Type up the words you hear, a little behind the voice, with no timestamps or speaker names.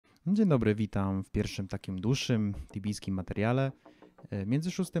Dzień dobry, witam w pierwszym takim dłuższym tibijskim materiale.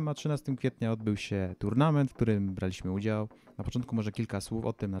 Między 6 a 13 kwietnia odbył się turnament, w którym braliśmy udział. Na początku może kilka słów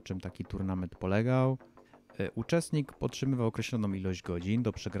o tym, na czym taki turnament polegał. Uczestnik otrzymywał określoną ilość godzin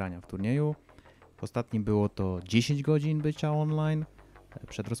do przegrania w turnieju. W ostatnim było to 10 godzin bycia online.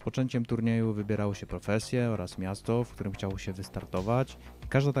 Przed rozpoczęciem turnieju wybierało się profesję oraz miasto, w którym chciało się wystartować.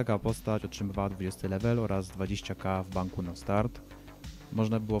 Każda taka postać otrzymywała 20 level oraz 20k w banku na start.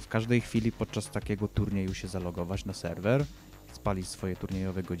 Można było w każdej chwili podczas takiego turnieju się zalogować na serwer, spalić swoje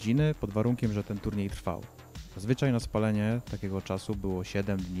turniejowe godziny pod warunkiem, że ten turniej trwał. Zazwyczaj na spalenie takiego czasu było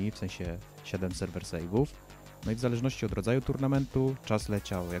 7 dni, w sensie 7 server save'ów. No i w zależności od rodzaju turnamentu czas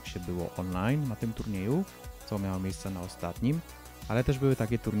leciał jak się było online na tym turnieju, co miało miejsce na ostatnim, ale też były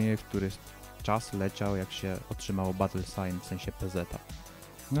takie turnieje, w których czas leciał jak się otrzymało battle sign, w sensie PZ-a.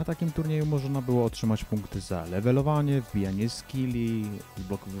 Na takim turnieju można było otrzymać punkty za levelowanie, wbijanie skilli,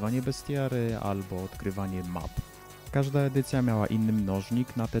 zblokowywanie bestiary albo odkrywanie map. Każda edycja miała inny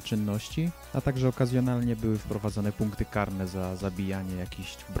mnożnik na te czynności, a także okazjonalnie były wprowadzane punkty karne za zabijanie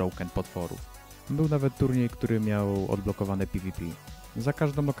jakichś broken potworów. Był nawet turniej, który miał odblokowane PvP. Za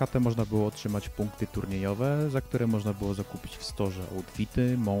każdą lokatę można było otrzymać punkty turniejowe, za które można było zakupić w storze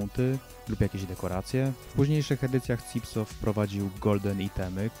outfity, mounty lub jakieś dekoracje. W późniejszych edycjach Cipso wprowadził golden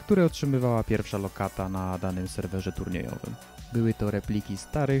itemy, które otrzymywała pierwsza lokata na danym serwerze turniejowym. Były to repliki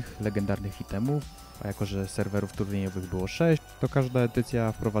starych, legendarnych itemów, a jako że serwerów turniejowych było 6, to każda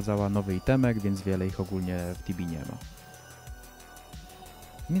edycja wprowadzała nowy itemek, więc wiele ich ogólnie w Tibii nie ma.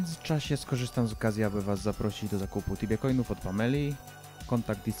 W międzyczasie skorzystam z okazji, aby Was zaprosić do zakupu Tibia coinów od Pameli.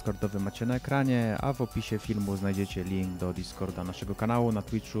 Kontakt Discordowy macie na ekranie, a w opisie filmu znajdziecie link do Discorda naszego kanału na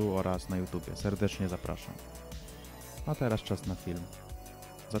Twitchu oraz na YouTubie. Serdecznie zapraszam. A teraz czas na film.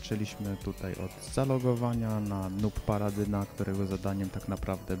 Zaczęliśmy tutaj od zalogowania na noob paradyna, którego zadaniem tak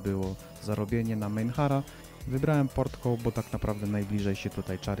naprawdę było zarobienie na mainhara. Wybrałem portką, bo tak naprawdę najbliżej się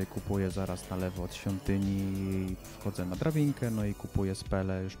tutaj czary kupuje zaraz na lewo od świątyni. Wchodzę na drabinkę, no i kupuję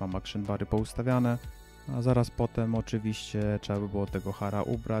spele, już mam action bary poustawiane. A zaraz potem oczywiście trzeba by było tego hara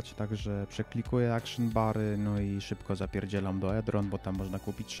ubrać, także przeklikuję action bary, no i szybko zapierdzielam do Edron, bo tam można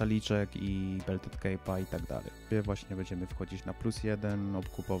kupić szaliczek i belted cape'a i tak dalej. Właśnie będziemy wchodzić na +1,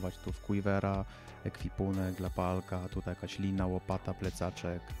 obkupować tu w Quivera, ekwipunek, lapalka, tutaj jakaś lina, łopata,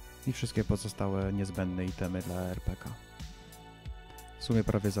 plecaczek i wszystkie pozostałe niezbędne itemy dla RPK. W sumie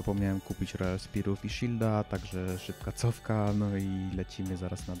prawie zapomniałem kupić Royal Spearów i Shielda, także szybka cofka, no i lecimy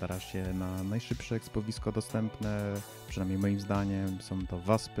zaraz na Darasie na najszybsze ekspowisko dostępne, przynajmniej moim zdaniem, są to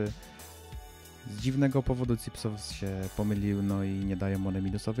waspy. Z dziwnego powodu Cipsos się pomylił, no i nie dają one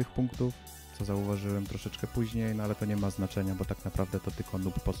minusowych punktów, co zauważyłem troszeczkę później, no ale to nie ma znaczenia, bo tak naprawdę to tylko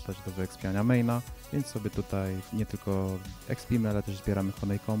noob postać do wyekspiania maina, więc sobie tutaj nie tylko ekspimy, ale też zbieramy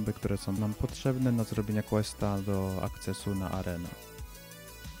honeycomby, które są nam potrzebne na zrobienie questa do akcesu na arenę.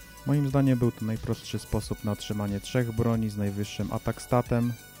 Moim zdaniem był to najprostszy sposób na otrzymanie 3 broni z najwyższym atak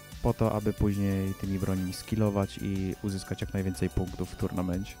statem, po to, aby później tymi brońmi skillować i uzyskać jak najwięcej punktów w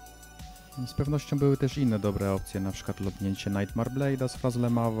turnamencie. Z pewnością były też inne dobre opcje, np. lognięcie Nightmare Blade'a z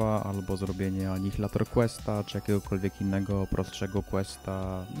Frazlemawa, albo zrobienie Annihilator Questa, czy jakiegokolwiek innego prostszego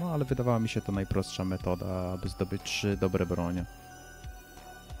questa, no ale wydawała mi się to najprostsza metoda, aby zdobyć 3 dobre bronie.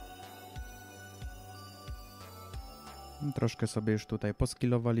 Troszkę sobie już tutaj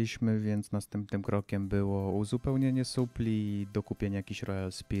poskillowaliśmy, więc następnym krokiem było uzupełnienie supli, dokupienie jakichś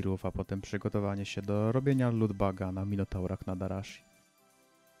Royal Spearów, a potem przygotowanie się do robienia lootbaga na Minotaurach na Darashi.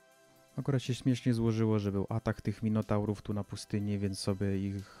 Akurat się śmiesznie złożyło, że był atak tych Minotaurów tu na pustyni, więc sobie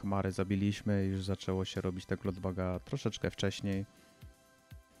ich chmary zabiliśmy i już zaczęło się robić tego lootbaga troszeczkę wcześniej.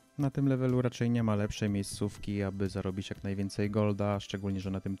 Na tym levelu raczej nie ma lepszej miejscówki, aby zarobić jak najwięcej golda, szczególnie,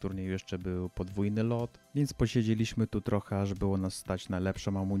 że na tym turnieju jeszcze był podwójny lot, więc posiedzieliśmy tu trochę, aż było nas stać na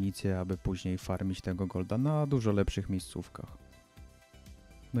lepszą amunicję, aby później farmić tego golda na dużo lepszych miejscówkach.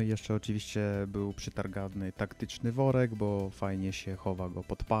 No i jeszcze oczywiście był przytargany taktyczny worek, bo fajnie się chowa go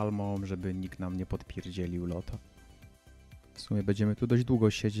pod palmą, żeby nikt nam nie podpierdzielił lota. W sumie będziemy tu dość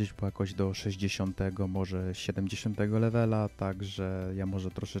długo siedzieć, bo jakoś do 60, może 70 levela, także ja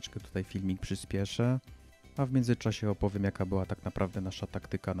może troszeczkę tutaj filmik przyspieszę, a w międzyczasie opowiem, jaka była tak naprawdę nasza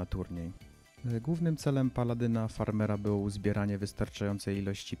taktyka na turniej. Głównym celem paladyna farmera było uzbieranie wystarczającej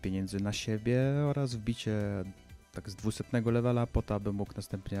ilości pieniędzy na siebie oraz wbicie tak z 200 levela po to, aby mógł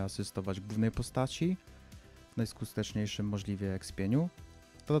następnie asystować głównej postaci w najskuteczniejszym możliwie ekspieniu.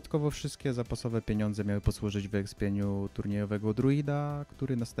 Dodatkowo wszystkie zapasowe pieniądze miały posłużyć wyekspieniu turniejowego druida,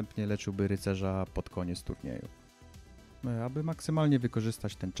 który następnie leczyłby rycerza pod koniec turnieju. Aby maksymalnie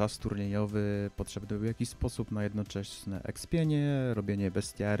wykorzystać ten czas turniejowy, potrzebny był jakiś sposób na jednoczesne expienie, robienie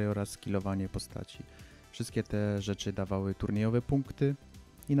bestiary oraz skillowanie postaci. Wszystkie te rzeczy dawały turniejowe punkty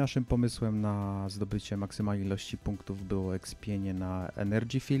i naszym pomysłem na zdobycie maksymalnej ilości punktów było expienie na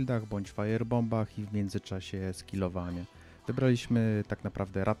energy fieldach bądź firebombach i w międzyczasie skillowanie. Wybraliśmy tak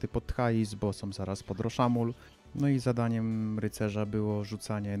naprawdę raty pod hajs, bo są zaraz pod Roshamul. No i zadaniem rycerza było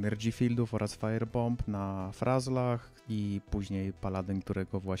rzucanie energy fieldów oraz firebomb na frazlach i później paladyn,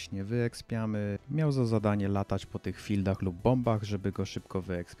 którego właśnie wyekspiamy, miał za zadanie latać po tych fieldach lub bombach, żeby go szybko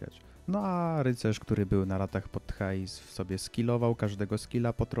wyekspiać. No a rycerz, który był na ratach pod hajs, sobie skillował każdego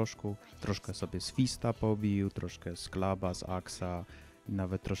skilla po troszkę sobie z fista pobił, troszkę z klaba, z axa i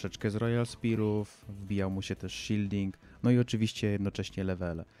nawet troszeczkę z royal spearów, wbijał mu się też shielding, no i oczywiście jednocześnie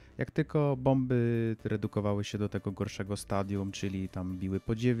levele. Jak tylko bomby redukowały się do tego gorszego stadium, czyli tam biły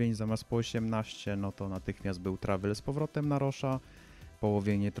po 9 zamiast po 18, no to natychmiast był travel z powrotem na Rosha,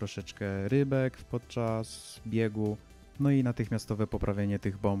 połowienie troszeczkę rybek podczas biegu, no i natychmiastowe poprawienie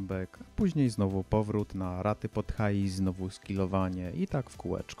tych bombek, później znowu powrót na raty pod hajs, znowu skillowanie i tak w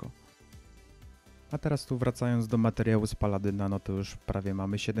kółeczko. A teraz tu wracając do materiału z Paladyna, no to już prawie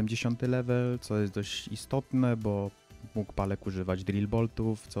mamy 70 level, co jest dość istotne, bo mógł Palek używać drill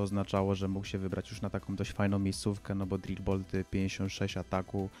boltów, co oznaczało, że mógł się wybrać już na taką dość fajną miejscówkę, no bo drill bolty 56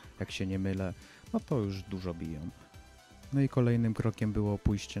 ataku, jak się nie mylę, no to już dużo biją. No i kolejnym krokiem było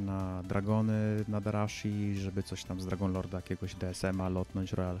pójście na dragony, na Darashi, żeby coś tam z Dragon Lorda, jakiegoś DSM-a,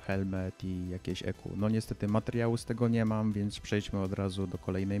 lotnąć Royal Helmet i jakieś EQ. No niestety materiału z tego nie mam, więc przejdźmy od razu do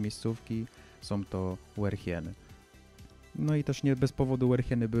kolejnej miejscówki. Są to Werchieny. No i też nie bez powodu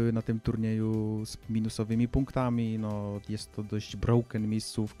Werchieny były na tym turnieju z minusowymi punktami. No jest to dość broken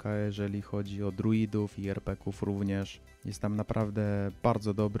miejscówka, jeżeli chodzi o druidów i RP-ków również. Jest tam naprawdę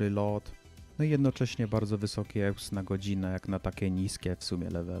bardzo dobry lot. No i jednocześnie bardzo wysoki EUS na godzinę, jak na takie niskie w sumie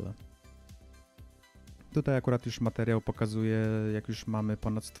levele. Tutaj akurat już materiał pokazuje, jak już mamy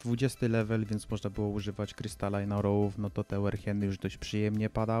ponad 20 level, więc można było używać Crystalline Arrowów, no to te Werchieny już dość przyjemnie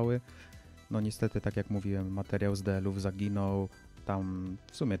padały. No niestety, tak jak mówiłem, materiał z DL-ów zaginął, tam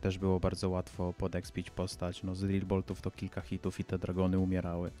w sumie też było bardzo łatwo podexpić postać, no z drillboltów to kilka hitów i te dragony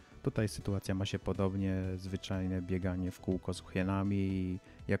umierały. Tutaj sytuacja ma się podobnie, zwyczajne bieganie w kółko z hienami i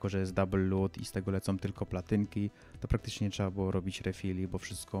jako, że jest double loot i z tego lecą tylko platynki, to praktycznie nie trzeba było robić refili, bo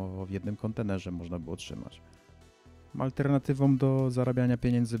wszystko w jednym kontenerze można było trzymać. Alternatywą do zarabiania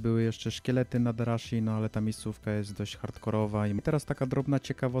pieniędzy były jeszcze szkielety na Darashi, no ale ta miejscówka jest dość hardkorowa. I teraz taka drobna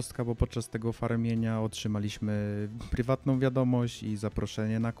ciekawostka, bo podczas tego farmienia otrzymaliśmy prywatną wiadomość i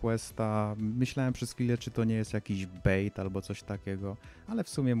zaproszenie na questa. Myślałem przez chwilę, czy to nie jest jakiś bait albo coś takiego, ale w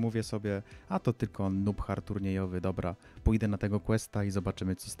sumie mówię sobie, a to tylko noob hard turniejowy, dobra, pójdę na tego questa i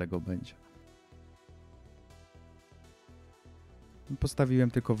zobaczymy, co z tego będzie.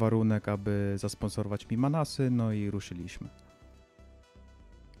 Postawiłem tylko warunek, aby zasponsorować mi manasy, no i ruszyliśmy.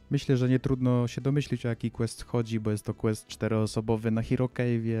 Myślę, że nie trudno się domyślić, o jaki quest chodzi, bo jest to quest 4-osobowy na Hero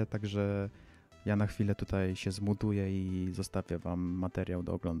Cave'ie, także ja na chwilę tutaj się zmutuję i zostawię wam materiał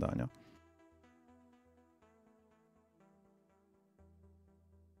do oglądania.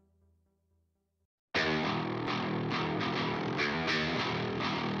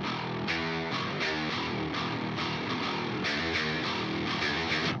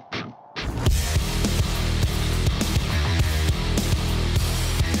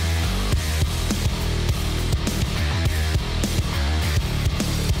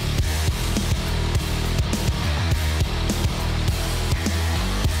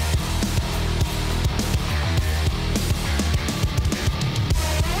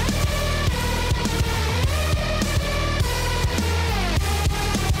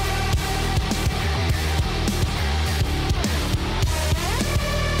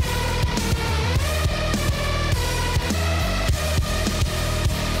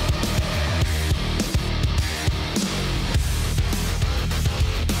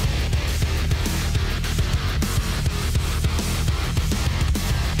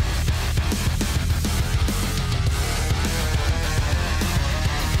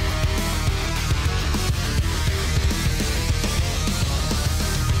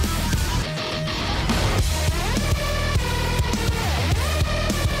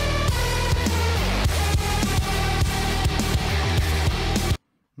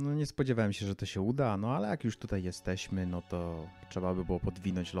 Nie spodziewałem się, że to się uda, no ale jak już tutaj jesteśmy, no to trzeba by było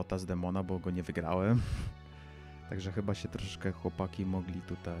podwinąć lota z demona, bo go nie wygrałem. Także chyba się troszeczkę chłopaki mogli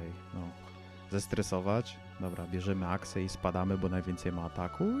tutaj, no, zestresować. Dobra, bierzemy aksę i spadamy, bo najwięcej ma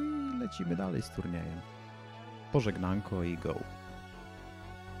ataku i lecimy dalej z turniejem. Pożegnanko i go.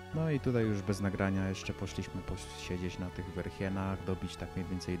 No i tutaj już bez nagrania jeszcze poszliśmy posiedzieć na tych werchienach, dobić tak mniej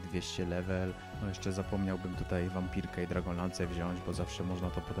więcej 200 level. No jeszcze zapomniałbym tutaj wampirkę i dragonlancę wziąć, bo zawsze można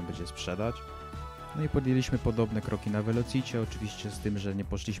to potem będzie sprzedać. No i podjęliśmy podobne kroki na Velocicie, oczywiście z tym, że nie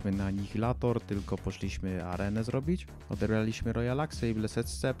poszliśmy na Annihilator, tylko poszliśmy arenę zrobić. Odebraliśmy Royal Axe i Blessed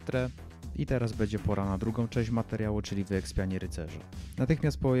Sceptre. I teraz będzie pora na drugą część materiału, czyli wyekspianie rycerza.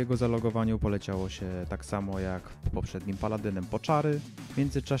 Natychmiast po jego zalogowaniu poleciało się tak samo jak poprzednim paladynem po czary. W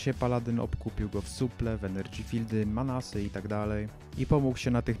międzyczasie paladyn obkupił go w suple, w energy fieldy, manasy itd. I pomógł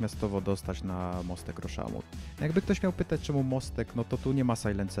się natychmiastowo dostać na mostek Roshamur. Jakby ktoś miał pytać czemu mostek, no to tu nie ma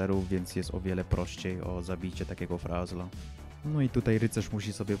silencerów, więc jest o wiele prościej o zabicie takiego frazla. No i tutaj rycerz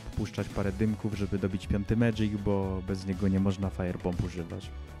musi sobie popuszczać parę dymków, żeby dobić 5. magic, bo bez niego nie można firebomb używać.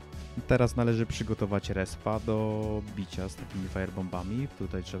 Teraz należy przygotować respa do bicia z takimi firebombami.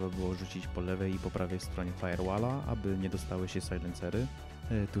 Tutaj trzeba było rzucić po lewej i po prawej stronie firewalla, aby nie dostały się silencery.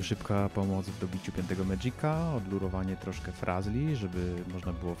 Tu szybka pomoc w dobiciu 5. magika, odlurowanie troszkę frazli, żeby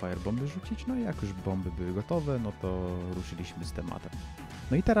można było firebomby rzucić. No i jak już bomby były gotowe, no to ruszyliśmy z tematem.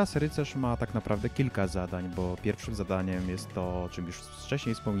 No i teraz rycerz ma tak naprawdę kilka zadań, bo pierwszym zadaniem jest to, o czym już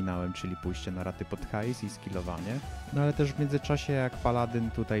wcześniej wspominałem, czyli pójście na raty pod hajs i skillowanie. No ale też w międzyczasie jak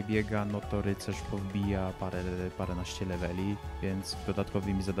paladyn tutaj biega, no to rycerz powbija paręnaście leveli, więc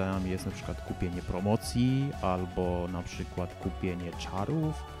dodatkowymi zadaniami jest na przykład kupienie promocji albo na przykład kupienie czarów.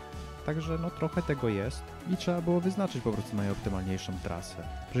 Także no trochę tego jest i trzeba było wyznaczyć po prostu najoptymalniejszą trasę.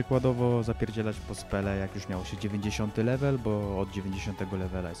 Przykładowo zapierdzielać po spele jak już miało się 90 level, bo od 90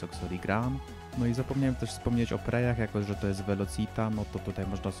 levela jest Oxorigram. No i zapomniałem też wspomnieć o prejach, jako że to jest Velocita, no to tutaj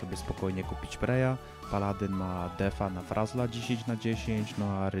można sobie spokojnie kupić preja. Paladyn ma defa na frazla 10/10, no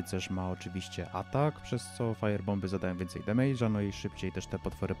a rycerz ma oczywiście atak, przez co firebomby zadają więcej damage'a, no i szybciej też te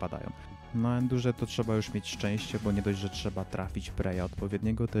potwory padają. Na endurze to trzeba już mieć szczęście, bo nie dość, że trzeba trafić preja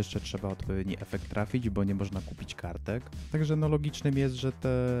odpowiedniego, to jeszcze trzeba odpowiedni efekt trafić, bo nie można kupić kartek. Także no logicznym jest, że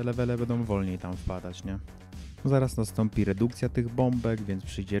te levele będą wolniej tam wpadać, nie? Zaraz nastąpi redukcja tych bombek, więc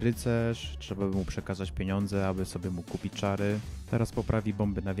przyjdzie rycerz, trzeba by mu przekazać pieniądze, aby sobie mógł kupić czary. Teraz poprawi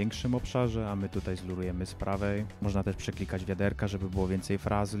bomby na większym obszarze, a my tutaj zlurujemy z prawej. Można też przeklikać wiaderka, żeby było więcej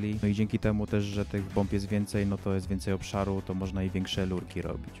frazli. No i dzięki temu też, że tych bomb jest więcej, no to jest więcej obszaru, to można i większe lurki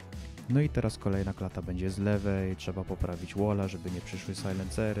robić. No i teraz kolejna klata będzie z lewej, trzeba poprawić walla, żeby nie przyszły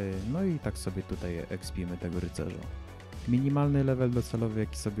silencery, no i tak sobie tutaj ekspimy tego rycerza. Minimalny level docelowy,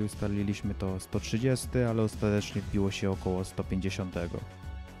 jaki sobie ustaliliśmy, to 130, ale ostatecznie wbiło się około 150.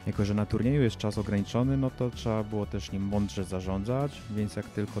 Jako że na turnieju jest czas ograniczony, no to trzeba było też nim mądrze zarządzać, więc jak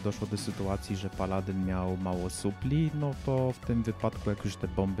tylko doszło do sytuacji, że paladyn miał mało supli, no to w tym wypadku jak już te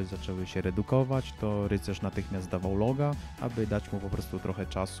bomby zaczęły się redukować, to rycerz natychmiast dawał loga, aby dać mu po prostu trochę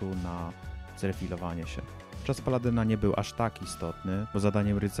czasu na zrefilowanie się. Czas paladyna nie był aż tak istotny, bo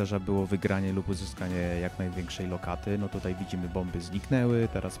zadaniem rycerza było wygranie lub uzyskanie jak największej lokaty. No tutaj widzimy bomby zniknęły,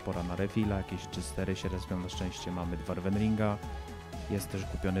 teraz pora na refila, jakieś 3-4 się respią, na szczęście mamy 2 Rvenringa. Jest też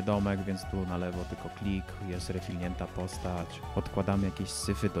kupiony domek, więc tu na lewo tylko klik, jest refilnięta postać. Odkładamy jakieś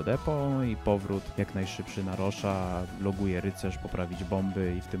syfy do depo i powrót jak najszybszy na Rosha, loguje rycerz, poprawić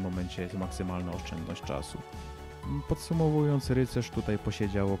bomby i w tym momencie jest maksymalna oszczędność czasu. Podsumowując, rycerz tutaj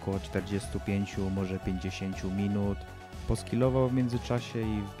posiedział około 45, może 50 minut, poskillował w międzyczasie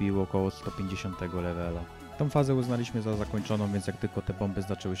i wbił około 150 levela. Tą fazę uznaliśmy za zakończoną, więc jak tylko te bomby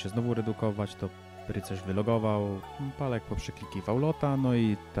zaczęły się znowu redukować, to rycerz wylogował, Palek poprzeklikiwał lota, no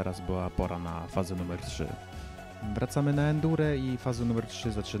i teraz była pora na fazę numer 3. Wracamy na endurę i faza numer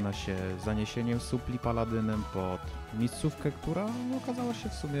 3 zaczyna się zaniesieniem supli paladynem pod miejscówkę, która okazała się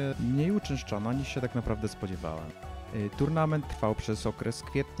w sumie mniej uczęszczana niż się tak naprawdę spodziewałem. Turnament trwał przez okres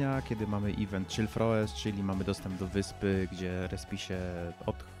kwietnia, kiedy mamy event Chill Forest, czyli mamy dostęp do wyspy, gdzie respi się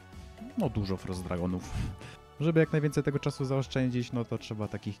dużo Frost Dragonów. Żeby jak najwięcej tego czasu zaoszczędzić, no to trzeba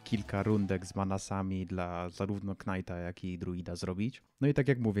takich kilka rundek z manasami dla zarówno Knighta, jak i druida zrobić. No i tak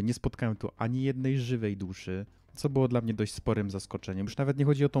jak mówię, nie spotkałem tu ani jednej żywej duszy, co było dla mnie dość sporym zaskoczeniem. Już nawet nie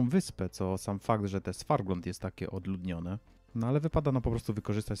chodzi o tą wyspę, co sam fakt, że te Svarglond jest takie odludnione. No ale wypada nam po prostu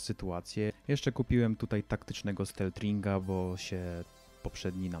wykorzystać sytuację. Jeszcze kupiłem tutaj taktycznego Stealthringa, bo się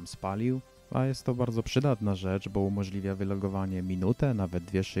poprzedni nam spalił. A jest to bardzo przydatna rzecz, bo umożliwia wylogowanie minutę, nawet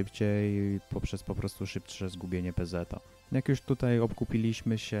 2 szybciej, poprzez po prostu szybsze zgubienie PZ-a. Jak już tutaj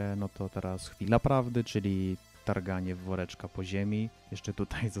obkupiliśmy się, no to teraz chwila prawdy, czyli targanie woreczka po ziemi. Jeszcze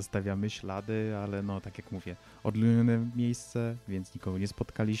tutaj zostawiamy ślady, ale no tak jak mówię, odludnione miejsce, więc nikogo nie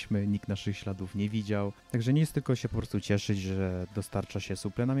spotkaliśmy, nikt naszych śladów nie widział. Także nie jest tylko się po prostu cieszyć, że dostarcza się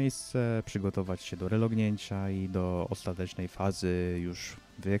suple na miejsce, przygotować się do relognięcia i do ostatecznej fazy już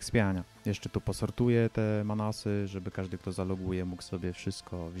wyekspiania. Jeszcze tu posortuję te manasy, żeby każdy, kto zaloguje, mógł sobie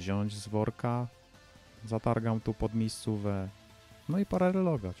wszystko wziąć z worka. Zatargam tu pod miejscówę. No i pora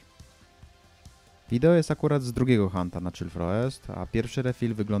relogać. Wideo jest akurat z drugiego hunta na Chill Forest, a pierwszy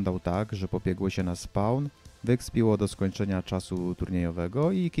refill wyglądał tak, że pobiegło się na spawn, wyekspiło do skończenia czasu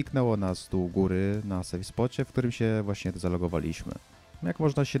turniejowego i kiknęło nas tu u góry na safe spocie, w którym się właśnie zalogowaliśmy. Jak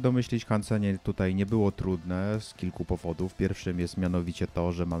można się domyślić, huncenie tutaj nie było trudne z kilku powodów. Pierwszym jest mianowicie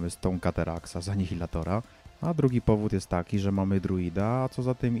to, że mamy Stone Cataraxa z Anihilatora, a drugi powód jest taki, że mamy druida, a co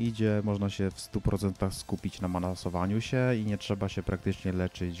za tym idzie, można się w 100% skupić na manasowaniu się i nie trzeba się praktycznie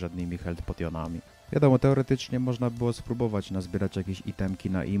leczyć żadnymi health potionami. Wiadomo, teoretycznie można było spróbować nazbierać jakieś itemki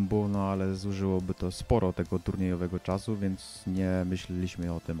na imbu, no ale zużyłoby to sporo tego turniejowego czasu, więc nie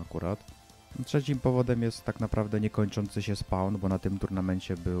myśleliśmy o tym akurat. Trzecim powodem jest tak naprawdę niekończący się spawn, bo na tym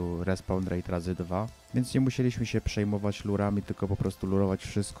turnamencie był respawn rate razy 2, więc nie musieliśmy się przejmować lurami, tylko po prostu lurować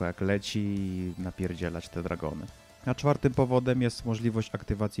wszystko jak leci i napierdzielać te dragony. A czwartym powodem jest możliwość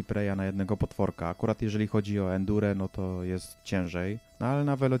aktywacji preja na jednego potworka. Akurat jeżeli chodzi o endurę, no to jest ciężej, no ale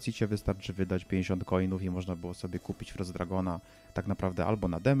na velocicie wystarczy wydać 50 coinów i można było sobie kupić Frost Dragona tak naprawdę albo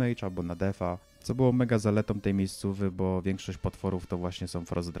na damage, albo na defa, co było mega zaletą tej miejscówy, bo większość potworów to właśnie są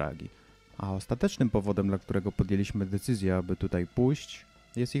Frost Dragi. A ostatecznym powodem, dla którego podjęliśmy decyzję, aby tutaj pójść,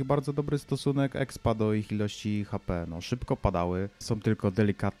 jest ich bardzo dobry stosunek expa do ich ilości HP. No, szybko padały, są tylko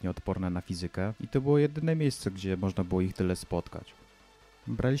delikatnie odporne na fizykę i to było jedyne miejsce, gdzie można było ich tyle spotkać.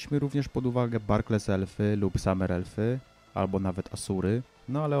 Braliśmy również pod uwagę Barkless Elfy lub Summer Elfy, albo nawet Asury,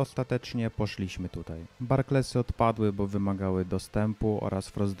 no ale ostatecznie poszliśmy tutaj. Barklessy odpadły, bo wymagały dostępu oraz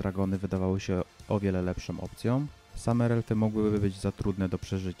Frost Dragony wydawały się o wiele lepszą opcją. Summer Elfy mogłyby być za trudne do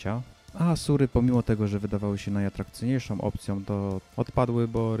przeżycia. A Asury, pomimo tego, że wydawały się najatrakcyjniejszą opcją, to odpadły,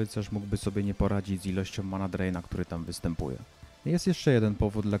 bo rycerz mógłby sobie nie poradzić z ilością mana draina, który tam występuje. Jest jeszcze jeden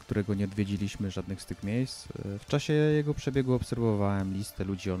powód, dla którego nie odwiedziliśmy żadnych z tych miejsc. W czasie jego przebiegu obserwowałem listę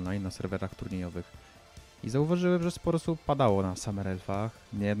ludzi online na serwerach turniejowych i zauważyłem, że sporo osób padało na Summer Elfach,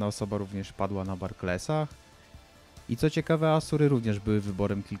 niejedna osoba również padła na Barklessach. I co ciekawe, Asury również były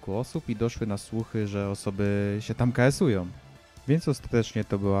wyborem kilku osób i doszły na słuchy, że osoby się tam KS-ują. Więc ostatecznie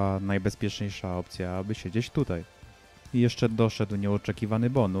to była najbezpieczniejsza opcja, aby siedzieć tutaj. I jeszcze doszedł nieoczekiwany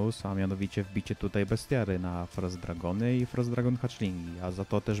bonus, a mianowicie wbicie tutaj bestiary na Frost Dragony i Frost Dragon Hatchlingi, a za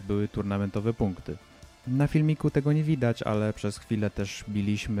to też były turnamentowe punkty. Na filmiku tego nie widać, ale przez chwilę też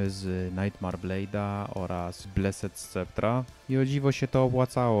biliśmy z Nightmare Blade'a oraz Blessed Sceptra i o dziwo się to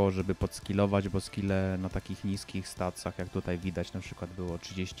opłacało, żeby podskillować, bo skille na takich niskich stacjach, jak tutaj widać, na przykład było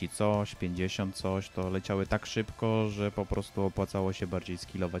 30 coś, 50 coś, to leciały tak szybko, że po prostu opłacało się bardziej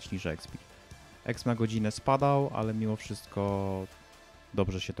skillować niż expić. Exp na godzinę spadał, ale mimo wszystko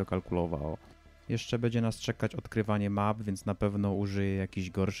dobrze się to kalkulowało. Jeszcze będzie nas czekać odkrywanie map, więc na pewno użyję jakichś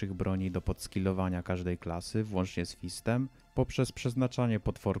gorszych broni do podskillowania każdej klasy, włącznie z fistem, poprzez przeznaczanie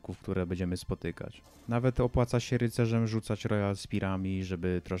potworków, które będziemy spotykać. Nawet opłaca się rycerzem rzucać Royal Spearami,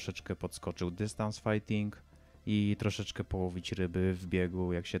 żeby troszeczkę podskoczył distance fighting i troszeczkę połowić ryby w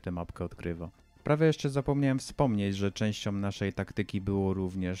biegu, jak się tę mapkę odkrywa. Prawie jeszcze zapomniałem wspomnieć, że częścią naszej taktyki było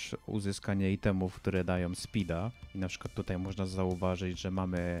również uzyskanie itemów, które dają speeda i na przykład tutaj można zauważyć, że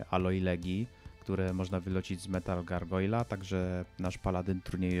mamy Alloy Legi, które można wylocić z Metal Gargoyla, także nasz paladyn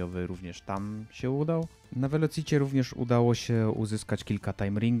turniejowy również tam się udał. Na Velocicie również udało się uzyskać kilka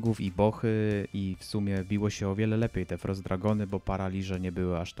time ringów i bochy i w sumie biło się o wiele lepiej te Frost Dragony, bo paraliże nie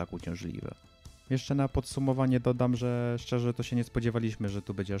były aż tak uciążliwe. Jeszcze na podsumowanie dodam, że szczerze to się nie spodziewaliśmy, że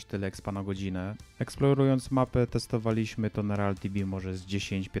tu będzie aż tyle expa na godzinę. Eksplorując mapę testowaliśmy to na Real Tibia może z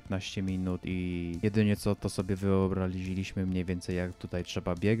 10-15 minut i jedynie co to sobie wyobraziliśmy mniej więcej jak tutaj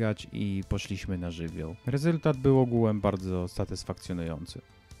trzeba biegać i poszliśmy na żywioł. Rezultat był ogółem bardzo satysfakcjonujący.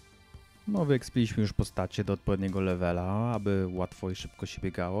 No wyekspiliśmy już postacie do odpowiedniego levela, aby łatwo i szybko się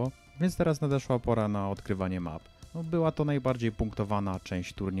biegało, więc teraz nadeszła pora na odkrywanie map. No, była to najbardziej punktowana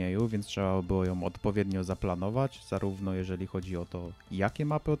część turnieju, więc trzeba było ją odpowiednio zaplanować, zarówno jeżeli chodzi o to, jakie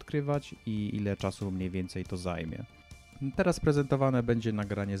mapy odkrywać i ile czasu mniej więcej to zajmie. Teraz prezentowane będzie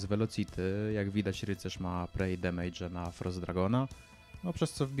nagranie z Velocity. Jak widać, rycerz ma prey damage na Frost Dragona, no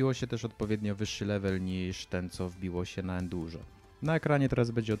przez co wbiło się też odpowiednio wyższy level niż ten, co wbiło się na Endurze. Na ekranie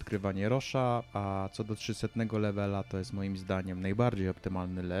teraz będzie odkrywanie Rosha, a co do 300 levela to jest moim zdaniem najbardziej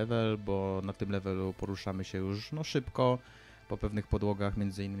optymalny level, bo na tym levelu poruszamy się już szybko, po pewnych podłogach,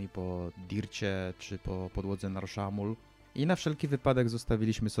 m.in. po dircie czy po podłodze na Roshamul. I na wszelki wypadek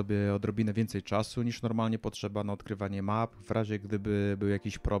zostawiliśmy sobie odrobinę więcej czasu niż normalnie potrzeba na odkrywanie map, w razie gdyby był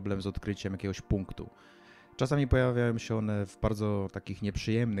jakiś problem z odkryciem jakiegoś punktu. Czasami pojawiają się one w bardzo takich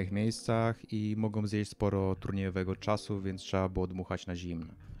nieprzyjemnych miejscach i mogą zjeść sporo turniejowego czasu, więc trzeba było dmuchać na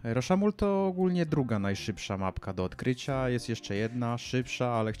zimno. Roshamul to ogólnie druga najszybsza mapka do odkrycia, jest jeszcze jedna szybsza,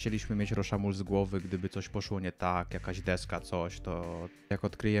 ale chcieliśmy mieć Roshamul z głowy, gdyby coś poszło nie tak, jakaś deska, coś, to jak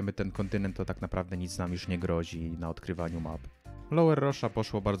odkryjemy ten kontynent, to tak naprawdę nic nam już nie grozi na odkrywaniu map. Lower Rosha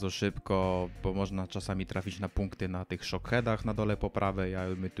poszło bardzo szybko, bo można czasami trafić na punkty na tych shockheadach na dole po prawej, a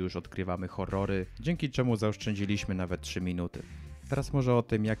my tu już odkrywamy horrory, dzięki czemu zaoszczędziliśmy nawet 3 minuty. Teraz może o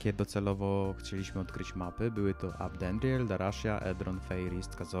tym, jakie docelowo chcieliśmy odkryć mapy. Były to Abdendriel, Darashia, Edron,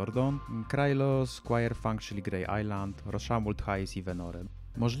 Feyrist, Kazordon, Krylos, Squirefang, czyli Grey Island, Roshamul, Thais i Venoren.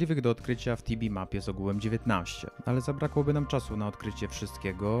 Możliwych do odkrycia w Tibii map jest ogółem 19, ale zabrakłoby nam czasu na odkrycie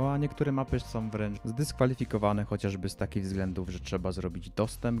wszystkiego, a niektóre mapy są wręcz zdyskwalifikowane chociażby z takich względów, że trzeba zrobić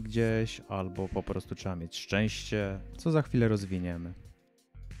dostęp gdzieś, albo po prostu trzeba mieć szczęście, co za chwilę rozwiniemy.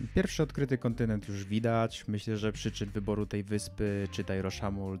 Pierwszy odkryty kontynent już widać, myślę, że przyczyn wyboru tej wyspy, czytaj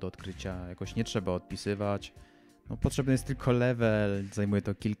Roshamul, do odkrycia jakoś nie trzeba odpisywać. No, potrzebny jest tylko level, zajmuje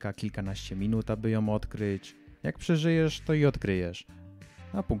to kilkanaście minut, aby ją odkryć. Jak przeżyjesz, to i odkryjesz.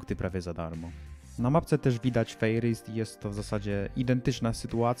 A punkty prawie za darmo. Na mapce też widać Feyrist i jest to w zasadzie identyczna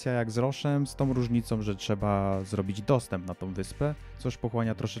sytuacja jak z Roshem, z tą różnicą, że trzeba zrobić dostęp na tą wyspę, coż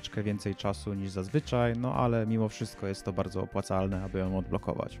pochłania troszeczkę więcej czasu niż zazwyczaj, no ale mimo wszystko jest to bardzo opłacalne, aby ją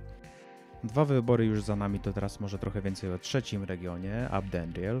odblokować. Dwa wybory już za nami, to teraz może trochę więcej o trzecim regionie,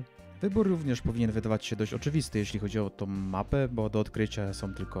 Abdendriel. Wybór również powinien wydawać się dość oczywisty, jeśli chodzi o tą mapę, bo do odkrycia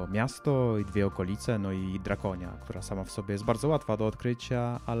są tylko miasto i dwie okolice, no i Drakonia, która sama w sobie jest bardzo łatwa do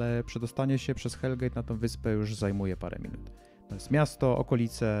odkrycia, ale przedostanie się przez Hellgate na tą wyspę już zajmuje parę minut. To jest miasto,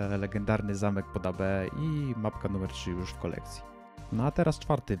 okolice, legendarny zamek pod AB i mapka numer 3 już w kolekcji. No a teraz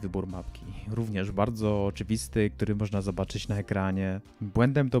czwarty wybór mapki, również bardzo oczywisty, który można zobaczyć na ekranie.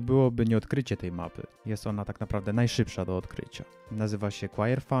 Błędem to byłoby nieodkrycie tej mapy. Jest ona tak naprawdę najszybsza do odkrycia. Nazywa się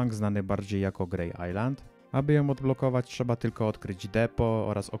Squirefang, znany bardziej jako Grey Island. Aby ją odblokować, trzeba tylko odkryć depo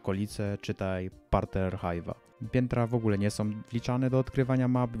oraz okolice, czytaj Parterre Hive'a. Piętra w ogóle nie są wliczane do odkrywania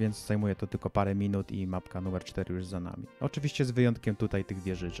map, więc zajmuje to tylko parę minut i mapka numer 4 już za nami. Oczywiście z wyjątkiem tutaj tych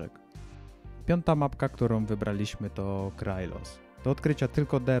wieżyczek. Piąta mapka, którą wybraliśmy, to Krylos. Do odkrycia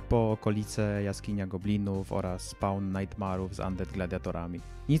tylko depo, okolice, jaskinia goblinów oraz spawn nightmarów z undead gladiatorami.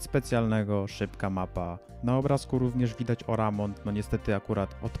 Nic specjalnego, szybka mapa. Na obrazku również widać Oramont, no niestety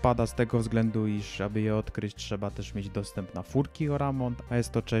akurat odpada z tego względu, iż aby je odkryć trzeba też mieć dostęp na furki Oramont, a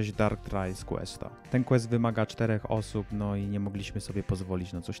jest to część Dark Trials Questa. Ten quest wymaga 4 osób, no i nie mogliśmy sobie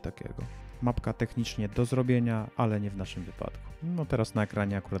pozwolić na coś takiego. Mapka technicznie do zrobienia, ale nie w naszym wypadku. No teraz na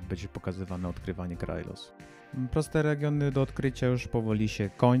ekranie akurat będzie pokazywane odkrywanie Krylos. Proste regiony do odkrycia już powoli się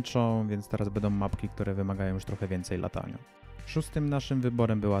kończą, więc teraz będą mapki, które wymagają już trochę więcej latania. Szóstym naszym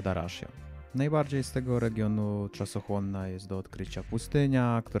wyborem była Darashia. Najbardziej z tego regionu czasochłonna jest do odkrycia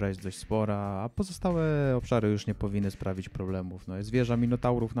pustynia, która jest dość spora, a pozostałe obszary już nie powinny sprawić problemów. No jest wieża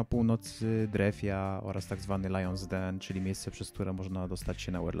Minotaurów na północy, Drefia oraz tak zwany Lion's Den, czyli miejsce, przez które można dostać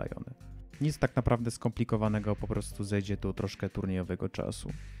się na Werliony. Nic tak naprawdę skomplikowanego, po prostu zejdzie tu troszkę turniejowego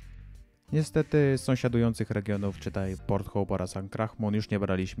czasu. Niestety z sąsiadujących regionów, czytaj Port Hope oraz Ancrachmon, już nie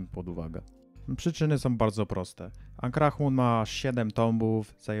braliśmy pod uwagę. Przyczyny są bardzo proste. Ancrachmon ma 7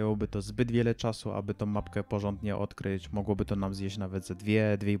 tombów, zajęłoby to zbyt wiele czasu, aby tą mapkę porządnie odkryć, mogłoby to nam zjeść nawet ze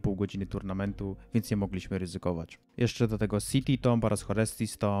 2–2,5 godziny turnamentu, więc nie mogliśmy ryzykować. Jeszcze do tego City Tomb oraz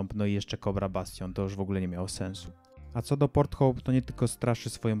Horestis Tomb, no i jeszcze Cobra Bastion, to już w ogóle nie miało sensu. A co do Port Hope, to nie tylko straszy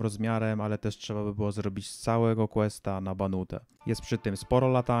swoim rozmiarem, ale też trzeba by było zrobić z całego questa na Banutę. Jest przy tym sporo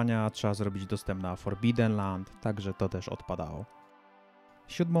latania, trzeba zrobić dostęp na Forbidden Land, także to też odpadało.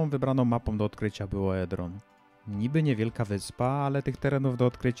 Siódmą wybraną mapą do odkrycia było Edron. Niby niewielka wyspa, ale tych terenów do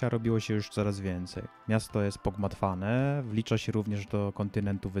odkrycia robiło się już coraz więcej. Miasto jest pogmatwane, wlicza się również do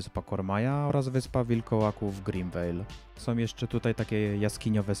kontynentu wyspa Kormaja oraz wyspa Wilkołaków Grimvale. Są jeszcze tutaj takie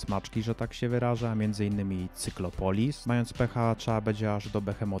jaskiniowe smaczki, że tak się wyraża, m.in. Cyklopolis. Mając pecha trzeba będzie aż do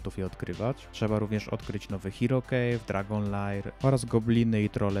behemotów je odkrywać. Trzeba również odkryć nowy Hero Cave, Dragon Lair oraz gobliny i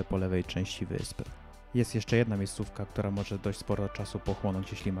trolle po lewej części wyspy. Jest jeszcze jedna miejscówka, która może dość sporo czasu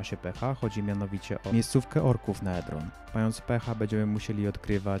pochłonąć, jeśli ma się pecha. Chodzi mianowicie o miejscówkę orków na Edron. Mając pecha będziemy musieli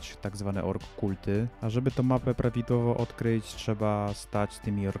odkrywać tak zwane ork kulty, a żeby tą mapę prawidłowo odkryć, trzeba stać z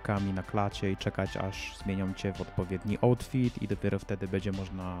tymi orkami na klacie i czekać, aż zmienią cię w odpowiedni outfit i dopiero wtedy będzie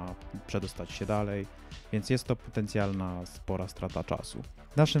można przedostać się dalej, więc jest to potencjalna spora strata czasu.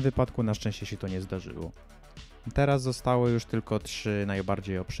 W naszym wypadku na szczęście się to nie zdarzyło. Teraz zostały już tylko 3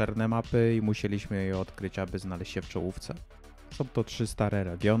 najbardziej obszerne mapy i musieliśmy je odkryć, aby znaleźć się w czołówce. Są to 3 stare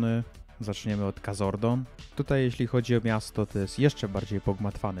regiony. Zaczniemy od Kazordon. Tutaj jeśli chodzi o miasto, to jest jeszcze bardziej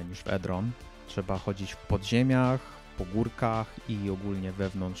pogmatwane niż w Edron. Trzeba chodzić w podziemiach, po górkach i ogólnie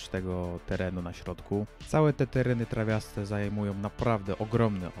wewnątrz tego terenu na środku. Całe te tereny trawiaste zajmują naprawdę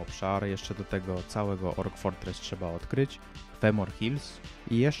ogromny obszar, jeszcze do tego całego Orc Fortress trzeba odkryć, Femor Hills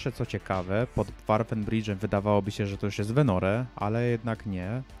i jeszcze co ciekawe, pod Dwarfen Bridge'em wydawałoby się, że to już jest Venore, ale jednak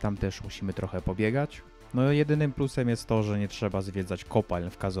nie, tam też musimy trochę pobiegać. No jedynym plusem jest to, że nie trzeba zwiedzać kopalń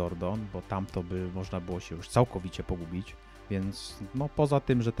w Kazordon, bo tam to by można było się już całkowicie pogubić, więc no poza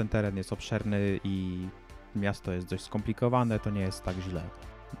tym, że ten teren jest obszerny i miasto jest dość skomplikowane, to nie jest tak źle.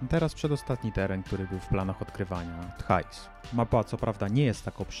 Teraz przedostatni teren, który był w planach odkrywania, Thais. Mapa co prawda nie jest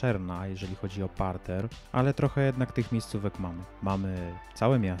tak obszerna, jeżeli chodzi o parter, ale trochę jednak tych miejscówek mamy. Mamy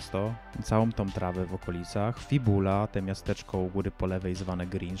całe miasto, całą tą trawę w okolicach, Fibula, te miasteczko u góry po lewej zwane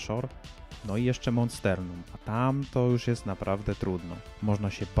Greenshore, no i jeszcze Monsternum, a tam to już jest naprawdę trudno. Można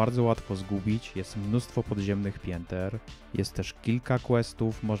się bardzo łatwo zgubić, jest mnóstwo podziemnych pięter, jest też kilka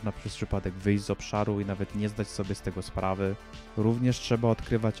questów, można przez przypadek wyjść z obszaru i nawet nie zdać sobie z tego sprawy. Również trzeba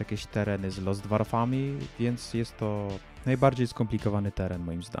odkrywać jakieś tereny z Lost Dwarfami, więc jest to najbardziej skomplikowany teren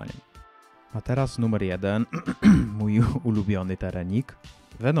moim zdaniem. A teraz numer 1, mój ulubiony terenik,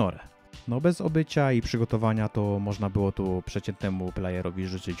 Venore. No bez obycia i przygotowania to można było tu przeciętnemu playerowi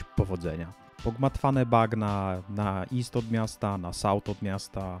życzyć powodzenia. Pogmatwane bagna na east od miasta, na south od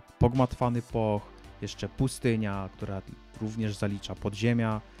miasta, pogmatwany poch, jeszcze pustynia, która również zalicza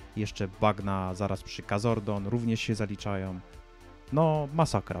podziemia, jeszcze bagna zaraz przy Kazordon również się zaliczają. No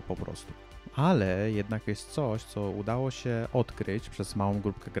masakra po prostu. Ale jednak jest coś, co udało się odkryć przez małą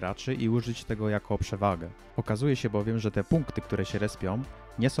grupkę graczy i użyć tego jako przewagę. Okazuje się bowiem, że te punkty, które się respią,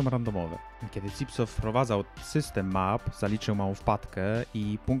 nie są randomowe. Kiedy Cipso wprowadzał system map, zaliczył małą wpadkę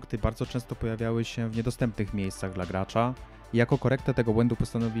i punkty bardzo często pojawiały się w niedostępnych miejscach dla gracza. I jako korektę tego błędu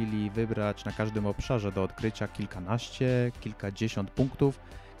postanowili wybrać na każdym obszarze do odkrycia kilkanaście, kilkadziesiąt punktów,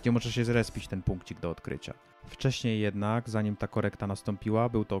 gdzie może się zrespić ten punkcik do odkrycia. Wcześniej jednak, zanim ta korekta nastąpiła,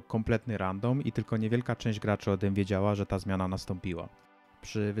 był to kompletny random i tylko niewielka część graczy o tym wiedziała, że ta zmiana nastąpiła.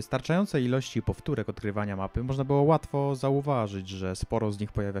 Przy wystarczającej ilości powtórek odkrywania mapy można było łatwo zauważyć, że sporo z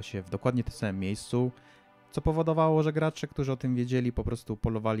nich pojawia się w dokładnie tym samym miejscu, co powodowało, że gracze, którzy o tym wiedzieli, po prostu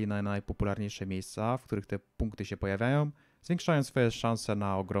polowali na najpopularniejsze miejsca, w których te punkty się pojawiają, zwiększając swoje szanse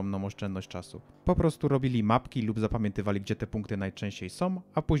na ogromną oszczędność czasu. Po prostu robili mapki lub zapamiętywali, gdzie te punkty najczęściej są,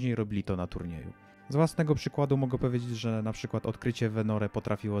 a później robili to na turnieju. Z własnego przykładu mogę powiedzieć, że na przykład odkrycie Venore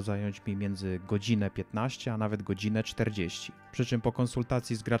potrafiło zająć mi między godzinę 15, a nawet godzinę 40. Przy czym po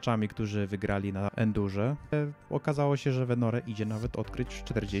konsultacji z graczami, którzy wygrali na Endurze, okazało się, że Venore idzie nawet odkryć w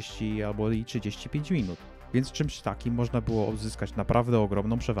 40 albo i 35 minut. Więc czymś takim można było uzyskać naprawdę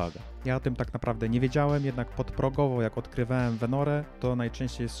ogromną przewagę. Ja o tym tak naprawdę nie wiedziałem, jednak podprogowo jak odkrywałem Venore, to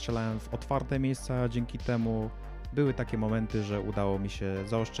najczęściej strzelałem w otwarte miejsca, a dzięki temu były takie momenty, że udało mi się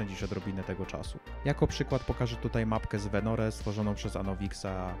zaoszczędzić odrobinę tego czasu. Jako przykład pokażę tutaj mapkę z Venore stworzoną przez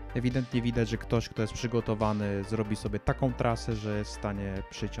Anowixa. Ewidentnie widać, że ktoś, kto jest przygotowany, zrobi sobie taką trasę, że jest w stanie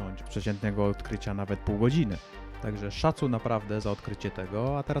przyciąć z przeciętnego odkrycia nawet pół godziny. Także szacun naprawdę za odkrycie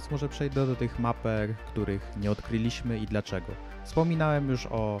tego, a teraz może przejdę do tych mapek, których nie odkryliśmy i dlaczego. Wspominałem już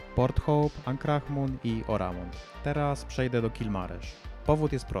o Port Hope, Ancrachmun i Oramont. Teraz przejdę do Kilmaresz.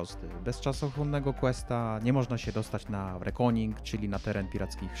 Powód jest prosty. Bez czasochłonnego questa nie można się dostać na Reckoning, czyli na teren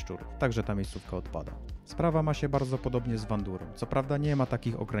pirackich szczurów. Także ta miejscówka odpada. Sprawa ma się bardzo podobnie z Wandurą. Co prawda nie ma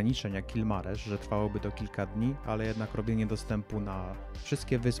takich ograniczeń jak Kilmaresz, że trwałoby to kilka dni, ale jednak robienie dostępu na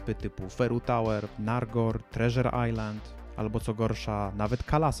wszystkie wyspy typu Feru Tower, Nargor, Treasure Island, albo co gorsza, nawet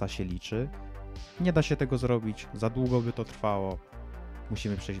Kalasa się liczy. Nie da się tego zrobić, za długo by to trwało.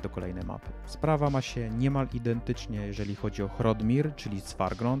 Musimy przejść do kolejnej mapy. Sprawa ma się niemal identycznie, jeżeli chodzi o Hrodmir, czyli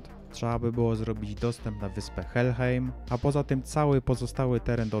Svargrond. Trzeba by było zrobić dostęp na wyspę Helheim, a poza tym cały pozostały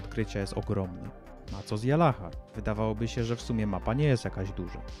teren do odkrycia jest ogromny. A co z Jalachar? Wydawałoby się, że w sumie mapa nie jest jakaś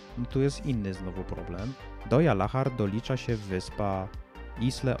duża. No tu jest inny znowu problem. Do Jalachar dolicza się wyspa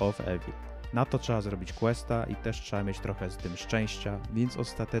Isle of Evil. Na to trzeba zrobić questa i też trzeba mieć trochę z tym szczęścia, więc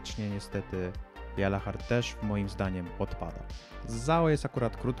ostatecznie niestety Jalachar też moim zdaniem odpada. Z Zao jest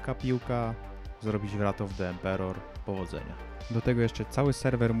akurat krótka piłka, zrobić Wrath of the Emperor, powodzenia. Do tego jeszcze cały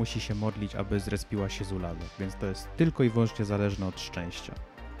serwer musi się modlić, aby zrespiła się Zulaga, więc to jest tylko i wyłącznie zależne od szczęścia.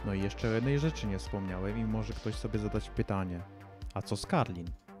 No i jeszcze o jednej rzeczy nie wspomniałem i może ktoś sobie zadać pytanie, a co z Karlin?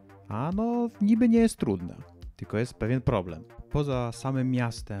 A no, niby nie jest trudne, tylko jest pewien problem. Poza samym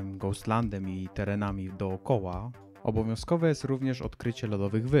miastem, Ghostlandem i terenami dookoła, Obowiązkowe jest również odkrycie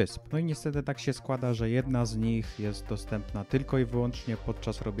lodowych wysp. No i niestety tak się składa, że jedna z nich jest dostępna tylko i wyłącznie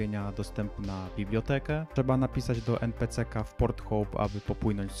podczas robienia dostępu na bibliotekę. Trzeba napisać do NPC-ka w Port Hope, aby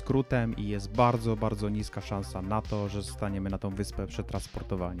popłynąć skrótem i jest bardzo niska szansa na to, że zostaniemy na tą wyspę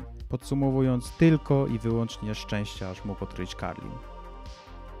przetransportowani. Podsumowując, tylko i wyłącznie szczęścia, aż mógł odkryć Carlin.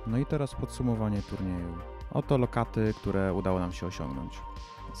 No i teraz podsumowanie turnieju. Oto lokaty, które udało nam się osiągnąć.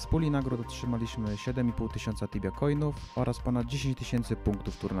 Z puli nagród otrzymaliśmy 7500 Tibia coinów oraz ponad 10 000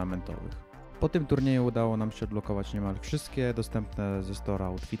 punktów turnamentowych. Po tym turnieju udało nam się odblokować niemal wszystkie dostępne ze Store'a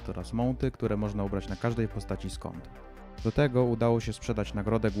outfity oraz mounty, które można ubrać na każdej postaci z konta. Do tego udało się sprzedać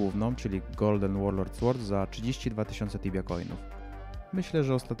nagrodę główną, czyli Golden Warlord Sword za 32 000 Tibia coinów. Myślę,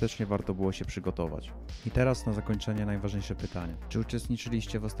 że ostatecznie warto było się przygotować. I teraz na zakończenie najważniejsze pytanie. Czy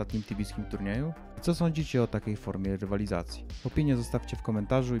uczestniczyliście w ostatnim tibijskim turnieju? I co sądzicie o takiej formie rywalizacji? Opinię zostawcie w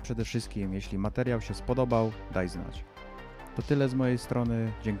komentarzu i przede wszystkim, jeśli materiał się spodobał, daj znać. To tyle z mojej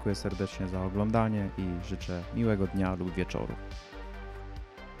strony, dziękuję serdecznie za oglądanie i życzę miłego dnia lub wieczoru.